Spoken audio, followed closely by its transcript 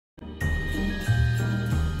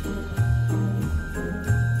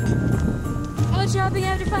shopping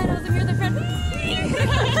after finals. I'm here with a friend.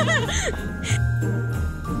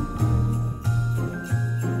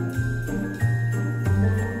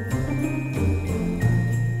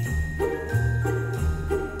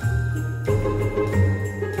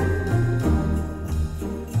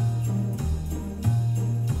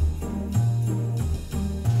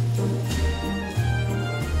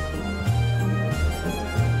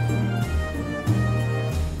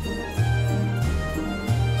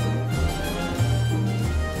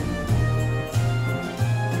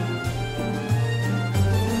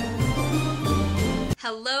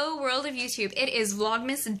 Hello world of YouTube, it is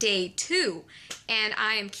Vlogmas Day 2 and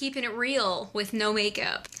I am keeping it real with no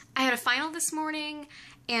makeup. I had a final this morning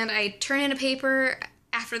and I turned in a paper.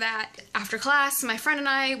 After that, after class, my friend and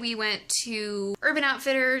I, we went to Urban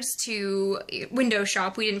Outfitters to window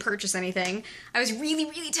shop. We didn't purchase anything. I was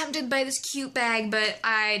really tempted by this cute bag, but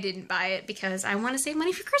I didn't buy it because I want to save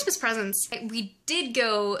money for Christmas presents. We did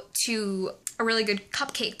go to a really good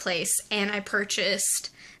cupcake place and I purchased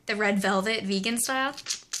the red velvet vegan style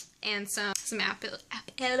and some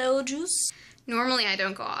apple juice. Normally I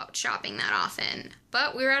don't go out shopping that often,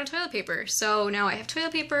 but we were out of toilet paper, so now I have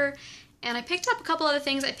toilet paper. And I picked up a couple other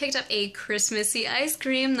things. I picked up a Christmassy ice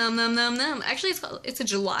cream, nom nom nom nom. Actually, it's a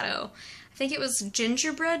gelato. I think it was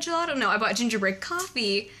gingerbread gelato. No, I bought gingerbread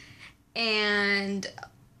coffee and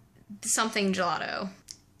something gelato.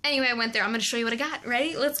 Anyway, I went there. I'm gonna show you what I got.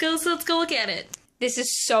 Ready? Let's go look at it. This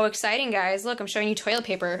is so exciting, guys. Look, I'm showing you toilet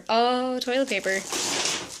paper. Oh, toilet paper.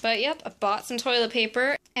 But yep, I bought some toilet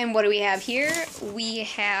paper. And what do we have here? We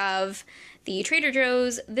have the Trader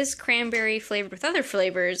Joe's, this cranberry flavored with other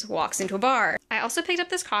flavors, walks into a bar. I also picked up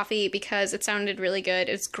this coffee because it sounded really good.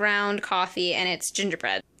 It's ground coffee and it's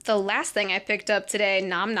gingerbread. The last thing I picked up today,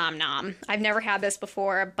 nom nom nom. I've never had this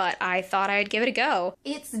before, but I thought I'd give it a go.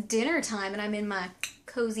 It's dinner time and I'm in my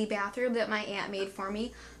cozy bathroom that my aunt made for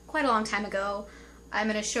me quite a long time ago. I'm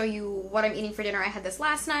gonna show you what I'm eating for dinner. I had this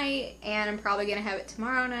last night and I'm probably gonna have it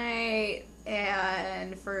tomorrow night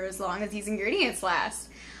and for as long as these ingredients last.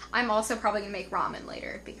 I'm also probably gonna make ramen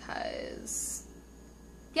later because,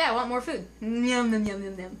 yeah, I want more food. Yum, yum, yum,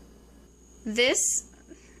 yum, yum. These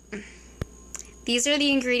are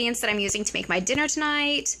the ingredients that I'm using to make my dinner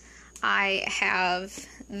tonight. I have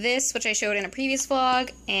this, which I showed in a previous vlog,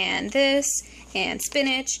 and this, and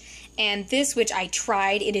spinach, and this, which I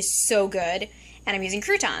tried. It is so good. And I'm using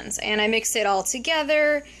croutons, and I mix it all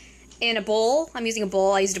together in a bowl. I'm using a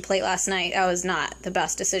bowl. I used a plate last night. That was not the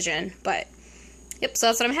best decision, but yep, so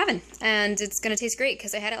that's what I'm having. And it's gonna taste great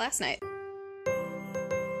because I had it last night.